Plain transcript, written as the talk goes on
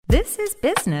This is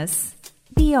Business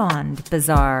Beyond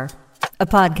Bizarre, a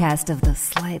podcast of the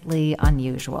slightly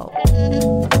unusual.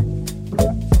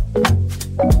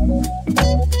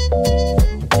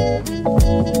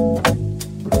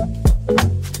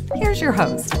 Here's your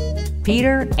host,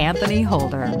 Peter Anthony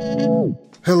Holder.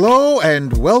 Hello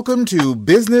and welcome to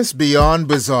Business Beyond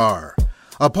Bizarre,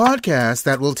 a podcast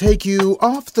that will take you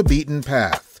off the beaten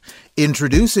path,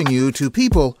 introducing you to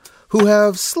people who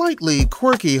have slightly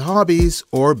quirky hobbies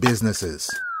or businesses.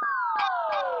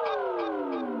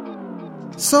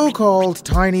 So-called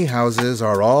tiny houses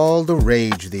are all the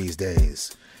rage these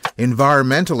days.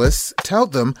 Environmentalists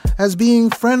tout them as being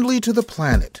friendly to the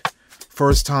planet.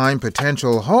 First-time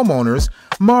potential homeowners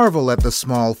marvel at the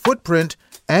small footprint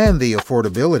and the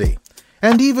affordability.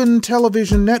 And even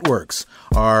television networks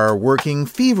are working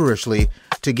feverishly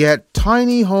to get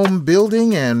tiny home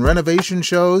building and renovation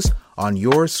shows on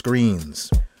your screens.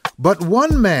 But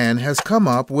one man has come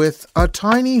up with a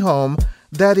tiny home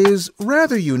that is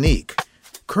rather unique.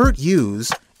 Kurt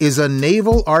Hughes is a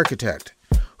naval architect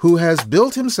who has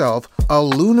built himself a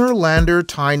lunar lander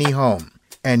tiny home.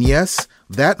 And yes,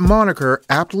 that moniker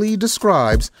aptly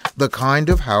describes the kind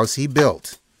of house he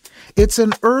built. It's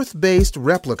an Earth-based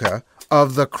replica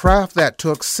of the craft that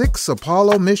took 6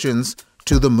 Apollo missions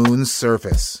to the moon's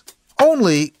surface.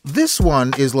 Only this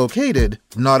one is located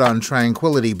not on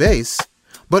Tranquility Base,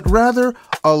 but rather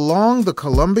along the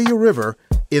Columbia River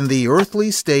in the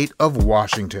earthly state of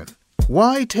Washington.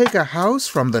 Why take a house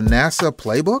from the NASA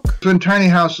playbook? When tiny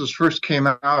houses first came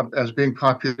out as being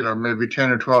popular maybe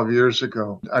 10 or 12 years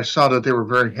ago, I saw that they were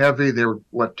very heavy. They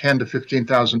were, 10 to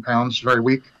 15,000 pounds, very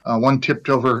weak. One tipped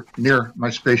over near my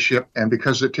spaceship, and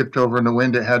because it tipped over in the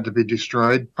wind, it had to be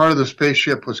destroyed. Part of the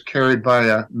spaceship was carried by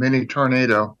a mini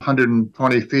tornado,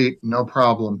 120 feet, no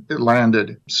problem. It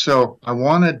landed. So I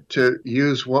wanted to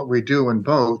use what we do in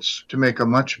boats to make a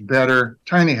much better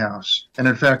tiny house. And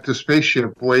in fact, the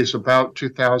spaceship weighs about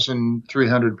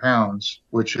 2,300 pounds,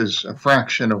 which is a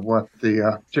fraction of what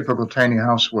the typical tiny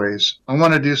house weighs. I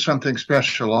want to do something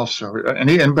special also.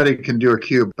 Anybody can do a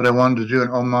cube, but I wanted to do an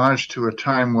homage to a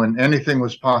time when anything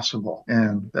was possible,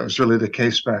 and that was really the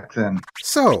case back then.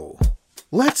 So,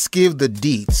 let's give the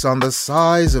deets on the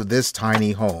size of this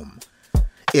tiny home.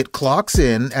 It clocks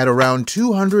in at around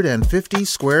 250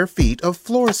 square feet of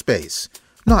floor space,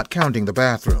 not counting the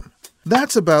bathroom.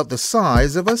 That's about the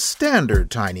size of a standard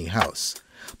tiny house.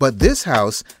 But this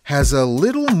house has a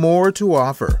little more to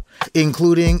offer,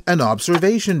 including an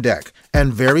observation deck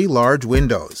and very large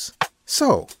windows.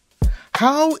 So,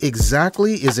 how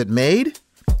exactly is it made?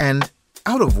 And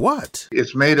out of what?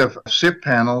 It's made of SIP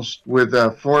panels with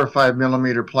 4 or 5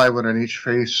 millimeter plywood on each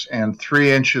face and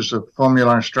 3 inches of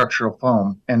foamular structural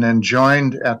foam, and then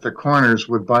joined at the corners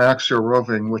with biaxial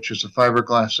roving, which is a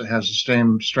fiberglass that has the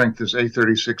same strength as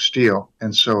A36 steel.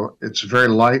 And so it's very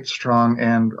light, strong,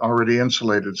 and already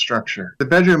insulated structure. The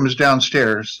bedroom is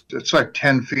downstairs. It's like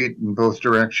 10 feet in both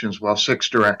directions, 6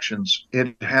 directions.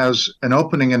 It has an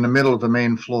opening in the middle of the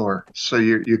main floor, so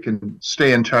you can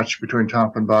stay in touch between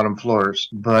top and bottom floors.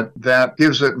 But that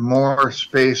gives it more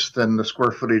space than the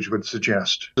square footage would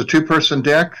suggest. The 2-person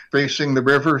deck facing the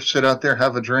river, sit out there,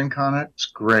 have a drink on it. It's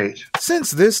great.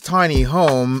 Since this tiny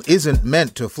home isn't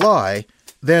meant to fly,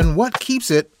 then what keeps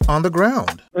it on the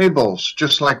ground? Cables,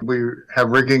 just like we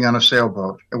have rigging on a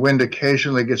sailboat. The wind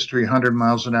occasionally gets 300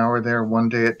 miles an hour there. One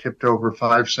day it tipped over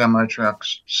 5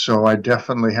 semi-trucks. So I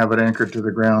definitely have it anchored to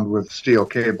the ground with steel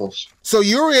cables. So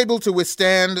you're able to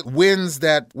withstand winds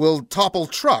that will topple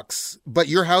trucks, but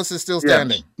your house is still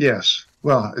standing? Yes.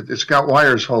 Well, it's got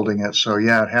wires holding it, so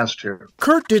yeah, it has to.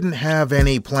 Kurt didn't have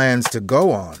any plans to go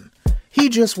on. He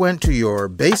just went to your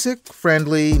basic,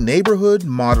 friendly neighborhood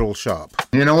model shop.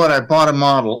 You know what? I bought a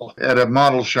model at a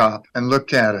model shop and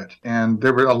looked at it. And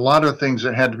there were a lot of things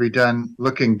that had to be done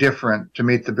looking different to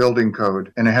meet the building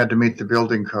code. And it had to meet the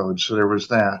building code, so there was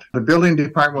that. The building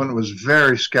department was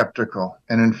very skeptical.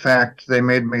 And in fact, they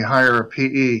made me hire a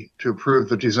PE to approve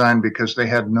the design because they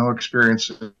had no experience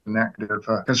in that kind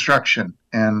of construction.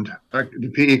 And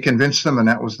the PE convinced them, and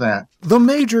that was that. The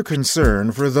major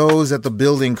concern for those at the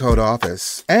building code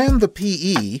office and the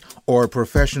PE, or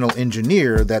professional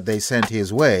engineer that they sent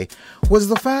his way, was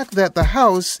the fact that the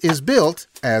house is built,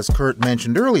 as Kurt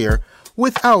mentioned earlier,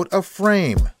 without a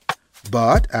frame.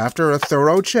 But after a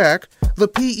thorough check, the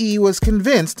PE was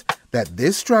convinced that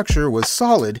this structure was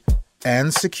solid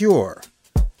and secure.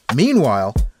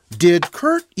 Meanwhile, did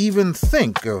Kurt even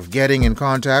think of getting in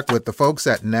contact with the folks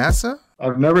at NASA?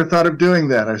 I've never thought of doing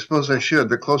that. I suppose I should.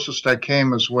 The closest I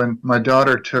came is when my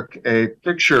daughter took a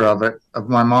picture of it, of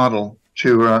my model,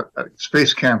 to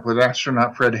space camp with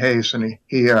astronaut Fred Hayes, and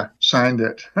he signed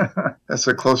it. That's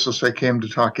the closest I came to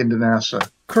talking to NASA.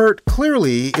 Kurt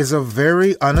clearly is a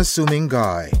very unassuming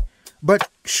guy. But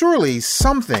surely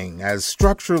something as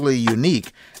structurally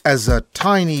unique as a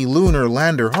tiny lunar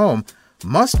lander home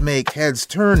must make heads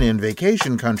turn in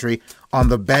vacation country on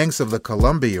the banks of the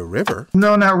Columbia River.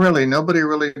 No, not really. Nobody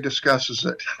really discusses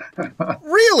it.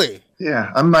 Really?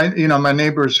 Yeah. My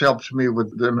neighbors helped me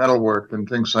with the metalwork and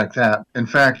things like that. In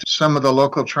fact, some of the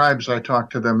local tribes, I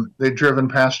talked to them, they'd driven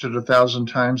past it 1,000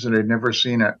 times and they'd never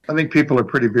seen it. I think people are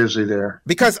pretty busy there.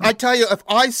 Because I tell you, if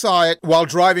I saw it while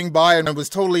driving by and I was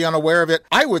totally unaware of it,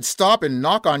 I would stop and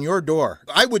knock on your door.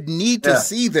 I would need to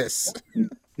see this.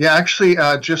 Yeah, actually,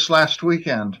 just last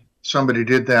weekend, somebody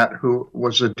did that who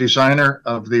was a designer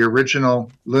of the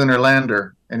original lunar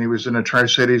lander. And he was in the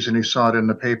Tri-Cities and he saw it in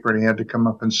the paper and he had to come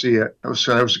up and see it. That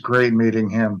was great meeting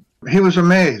him. He was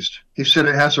amazed. He said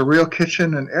it has a real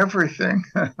kitchen and everything.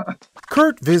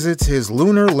 Kurt visits his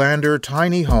lunar lander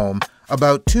tiny home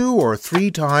about 2 or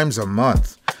 3 times a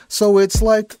month. So it's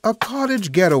like a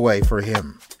cottage getaway for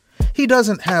him. He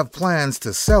doesn't have plans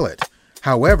to sell it.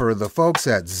 However, the folks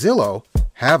at Zillow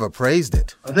have appraised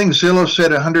it. I think Zillow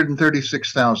said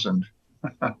 $136,000.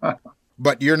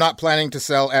 But you're not planning to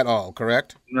sell at all,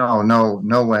 correct?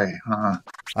 No way.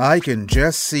 I can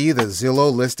just see the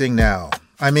Zillow listing now.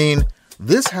 I mean,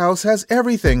 this house has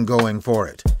everything going for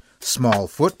it. Small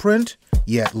footprint,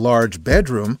 yet large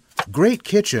bedroom, great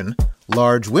kitchen,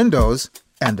 large windows,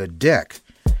 and a deck.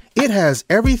 It has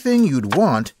everything you'd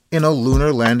want in a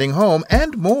lunar landing home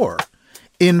and more.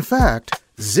 In fact,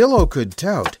 Zillow could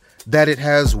tout that it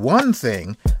has one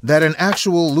thing that an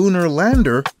actual lunar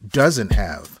lander doesn't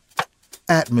have: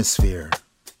 atmosphere.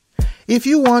 If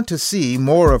you want to see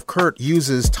more of Kurt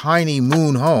Hughes' tiny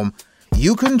moon home,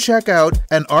 you can check out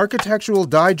an Architectural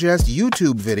Digest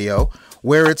YouTube video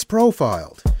where it's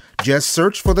profiled. Just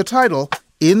search for the title,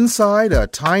 Inside a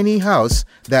Tiny House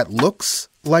That Looks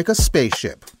Like a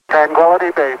Spaceship.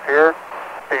 Tranquility Base here.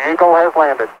 The Eagle has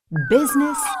landed.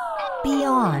 Business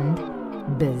beyond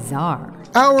bizarre.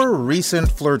 Our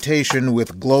recent flirtation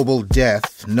with global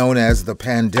death, known as the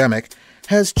pandemic,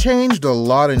 has changed a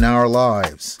lot in our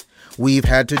lives. We've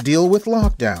had to deal with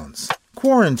lockdowns,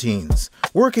 quarantines,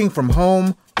 working from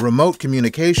home, remote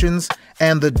communications,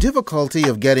 and the difficulty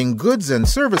of getting goods and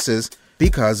services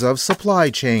because of supply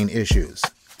chain issues.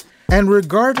 And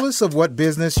regardless of what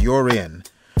business you're in,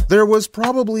 there was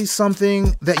probably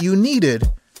something that you needed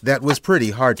that was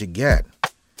pretty hard to get.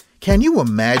 Can you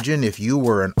imagine if you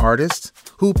were an artist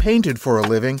who painted for a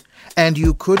living and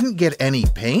you couldn't get any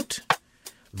paint?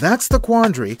 That's the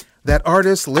quandary that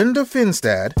artist Linda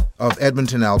Finstad of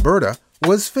Edmonton, Alberta,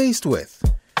 was faced with.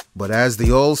 But as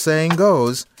the old saying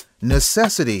goes,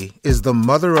 necessity is the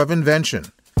mother of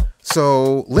invention.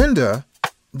 So Linda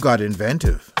got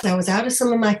inventive. I was out of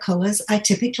some of my colours. I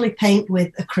typically paint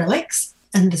with acrylics,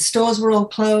 and the stores were all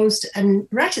closed. And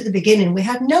right at the beginning, we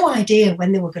had no idea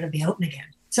when they were going to be open again.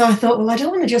 So I thought, well, I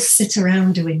don't want to just sit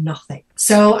around doing nothing.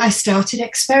 So I started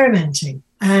experimenting,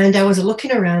 and I was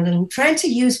looking around and trying to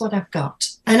use what I've got.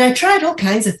 And I tried all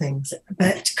kinds of things,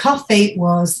 but coffee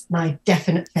was my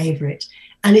definite favourite.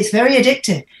 And it's very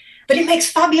addictive, but it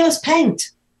makes fabulous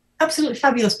paint. Absolutely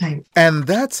fabulous paint. And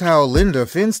that's how Linda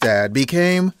Finstad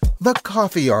became the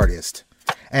coffee artist.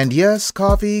 And yes,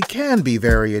 coffee can be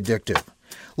very addictive.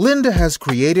 Linda has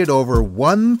created over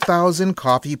 1,000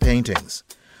 coffee paintings.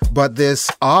 But this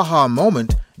aha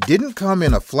moment didn't come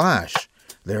in a flash.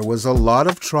 There was a lot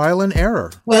of trial and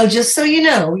error. Well, just so you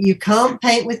know, you can't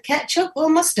paint with ketchup or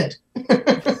mustard.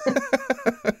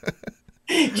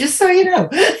 Just so you know.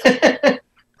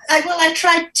 I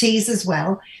tried teas as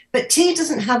well, but tea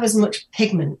doesn't have as much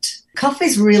pigment.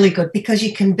 Coffee's really good because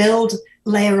you can build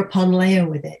layer upon layer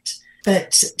with it.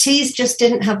 But teas just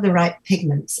didn't have the right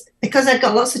pigments because I'd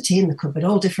got lots of tea in the cupboard,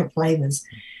 all different flavours.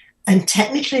 And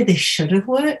technically they should have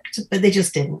worked, but they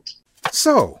just didn't.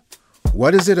 So,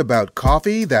 what is it about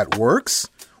coffee that works,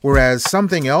 whereas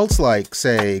something else like,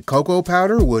 say, cocoa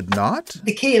powder would not?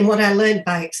 The key and what I learned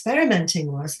by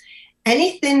experimenting was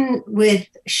anything with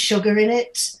sugar in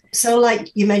it. So like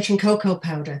you mentioned cocoa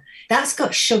powder, that's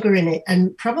got sugar in it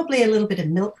and probably a little bit of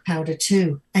milk powder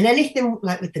too. And anything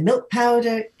like with the milk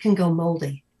powder can go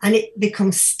moldy and it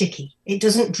becomes sticky. It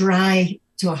doesn't dry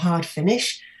to a hard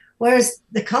finish. Whereas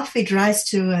the coffee dries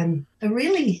to a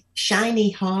really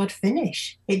shiny, hard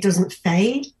finish. It doesn't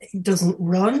fade. It doesn't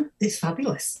run. It's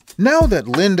fabulous. Now that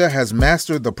Linda has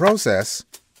mastered the process,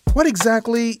 What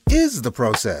exactly is the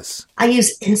process? I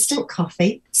use instant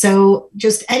coffee, so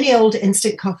just any old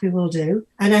instant coffee will do.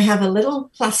 And I have a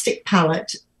little plastic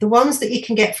pallet, the ones that you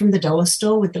can get from the dollar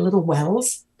store with the little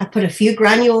wells. I put a few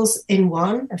granules in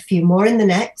one, a few more in the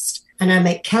next, and I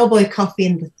make cowboy coffee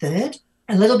in the third,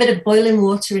 a little bit of boiling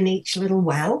water in each little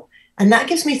well, and that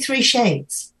gives me 3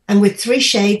 shades. And with 3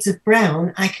 shades of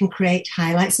brown, I can create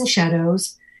highlights and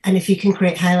shadows. And if you can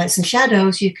create highlights and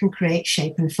shadows, you can create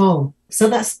shape and form. So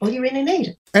that's all you really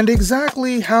need. And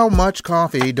exactly how much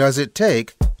coffee does it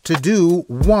take to do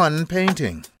one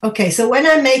painting? Okay, so when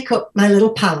I make up my little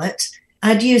palette,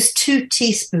 I'd use 2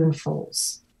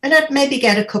 teaspoonfuls. And I'd maybe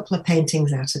get a couple of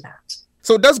paintings out of that.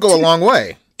 So it does go a long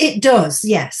way. It does,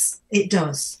 yes, it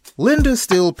does. Linda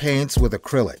still paints with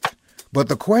acrylic, but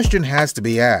the question has to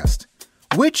be asked,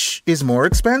 which is more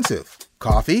expensive,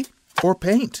 coffee or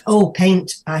paint? Oh,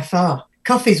 paint by far.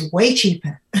 Coffee's way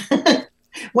cheaper.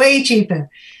 Way cheaper.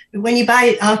 When you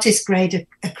buy artist grade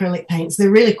acrylic paints, they're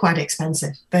really quite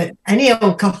expensive, but any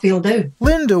old coffee will do.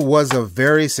 Linda was a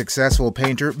very successful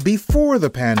painter before the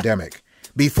pandemic,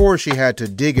 before she had to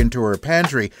dig into her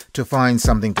pantry to find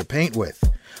something to paint with.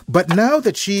 But now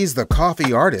that she's the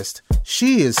coffee artist,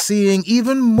 she is seeing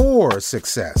even more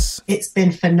success. It's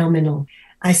been phenomenal.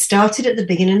 I started at the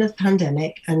beginning of the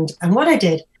pandemic, and what I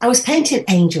did, I was painting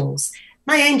angels.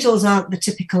 My angels aren't the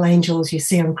typical angels you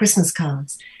see on Christmas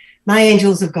cards. My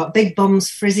angels have got big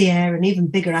bums, frizzy hair, and even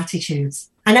bigger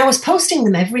attitudes. And I was posting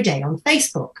them every day on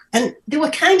Facebook, and they were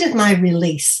kind of my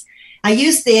release. I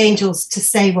used the angels to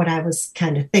say what I was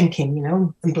kind of thinking,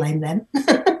 and blame them.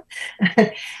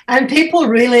 And people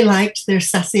really liked their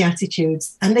sassy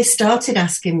attitudes, and they started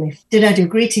asking me, did I do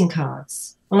greeting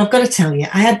cards? Well, I've got to tell you,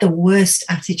 I had the worst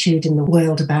attitude in the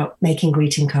world about making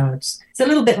greeting cards. It's a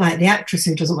little bit like the actress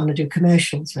who doesn't want to do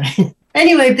commercials, right?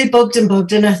 Anyway, they bugged,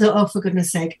 and I thought, oh, for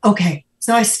goodness sake, okay.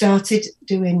 So I started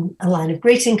doing a line of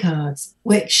greeting cards,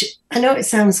 which I know it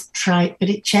sounds trite, but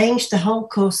it changed the whole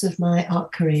course of my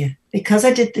art career. Because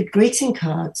I did the greeting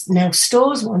cards, now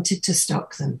stores wanted to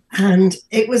stock them. And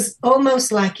it was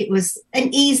almost like it was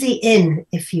an easy in,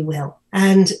 if you will.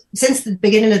 And since the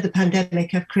beginning of the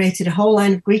pandemic, I've created a whole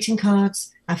line of greeting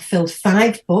cards. I've filled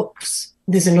 5 books.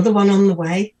 There's another one on the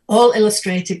way, all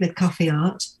illustrated with coffee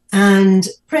art, and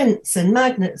prints and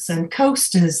magnets and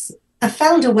coasters. I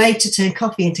found a way to turn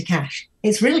coffee into cash.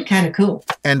 It's really kind of cool.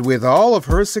 And with all of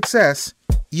her success,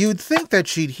 you'd think that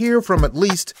she'd hear from at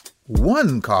least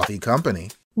one coffee company.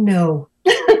 No.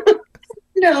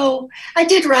 No. I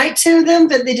did write to them,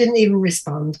 but they didn't even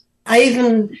respond. I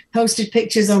even posted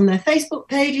pictures on their Facebook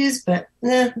pages, but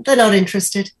they're not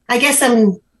interested. I guess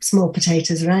I'm small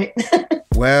potatoes, right?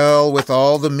 Well, with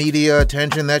all the media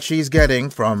attention that she's getting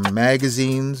from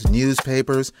magazines,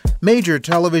 newspapers, major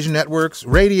television networks,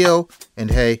 radio,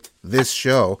 and hey, this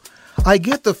show, I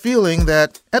get the feeling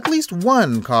that at least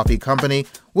one coffee company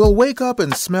will wake up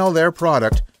and smell their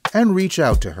product and reach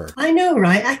out to her. I know,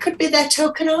 right? I could be their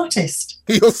token artist.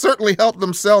 You'll certainly help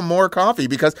them sell more coffee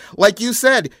because, like you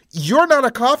said, you're not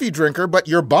a coffee drinker, but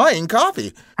you're buying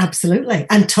coffee. Absolutely.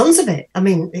 And tons of it. I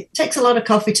mean, it takes a lot of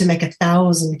coffee to make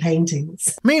 1,000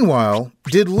 paintings. Meanwhile,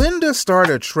 did Linda start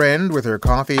a trend with her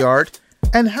coffee art?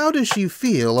 And how does she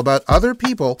feel about other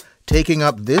people taking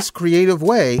up this creative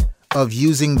way of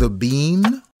using the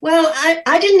bean? Well,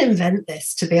 I didn't invent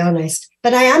this, to be honest,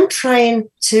 but I am trying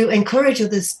to encourage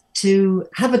others to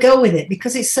have a go with it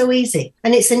because it's so easy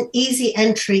and it's an easy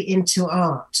entry into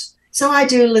art. So I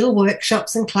do little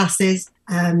workshops and classes.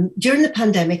 During the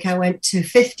pandemic, I went to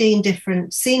 15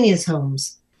 different seniors'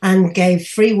 homes and gave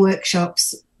free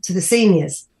workshops to the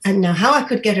seniors. And now how I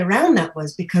could get around that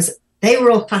was because they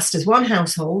were all classed as one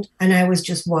household and I was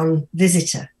just one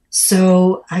visitor.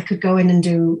 So I could go in and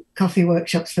do coffee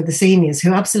workshops for the seniors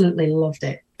who absolutely loved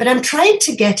it. But I'm trying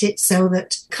to get it so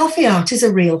that coffee art is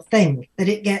a real thing, that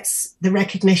it gets the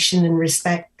recognition and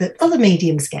respect that other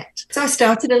mediums get. So I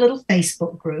started a little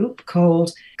Facebook group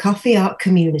called Coffee Art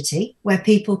Community, where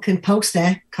people can post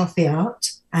their coffee art.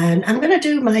 And I'm going to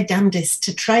do my damnedest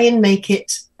to try and make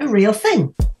it a real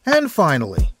thing. And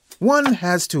finally, one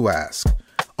has to ask,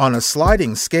 on a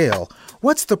sliding scale,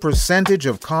 what's the percentage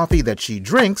of coffee that she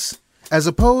drinks as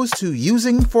opposed to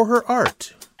using for her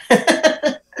art?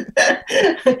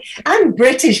 I'm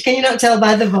British. Can you not tell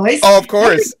by the voice? Oh, of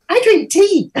course. I drink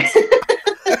tea.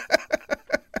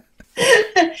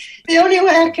 The only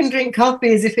way I can drink coffee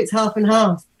is if it's half and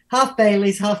half. Half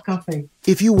Baileys, half coffee.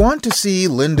 If you want to see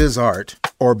Linda's art,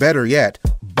 or better yet,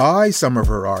 buy some of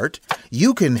her art,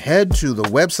 you can head to the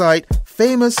website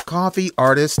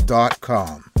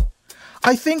famouscoffeeartist.com.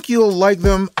 I think you'll like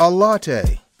them a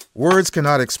latte. Words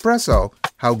cannot expresso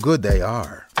how good they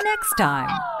are. Next time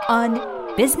On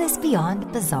Business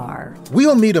Beyond Bizarre.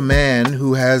 We'll meet a man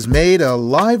who has made a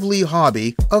lively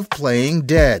hobby of playing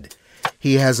dead.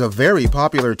 He has a very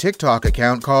popular TikTok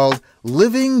account called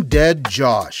Living Dead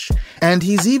Josh, and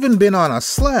he's even been on a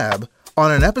slab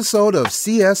on an episode of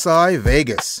CSI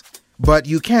Vegas. But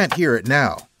you can't hear it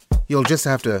now. You'll just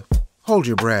have to hold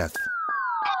your breath.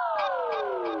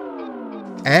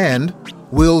 And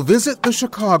we'll visit the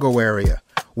Chicago area,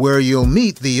 where you'll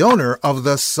meet the owner of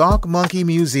the Sock Monkey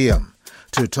Museum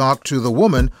to talk to the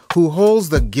woman who holds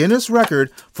the Guinness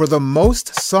record for the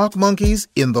most sock monkeys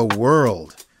in the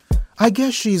world. I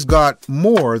guess she's got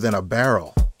more than a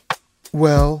barrel.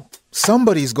 Well,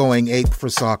 somebody's going ape for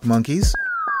sock monkeys.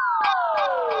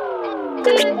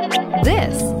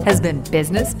 This has been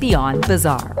Business Beyond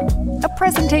Bizarre, a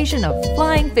presentation of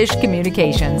Flying Fish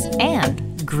Communications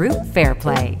and Group Fair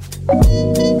Play.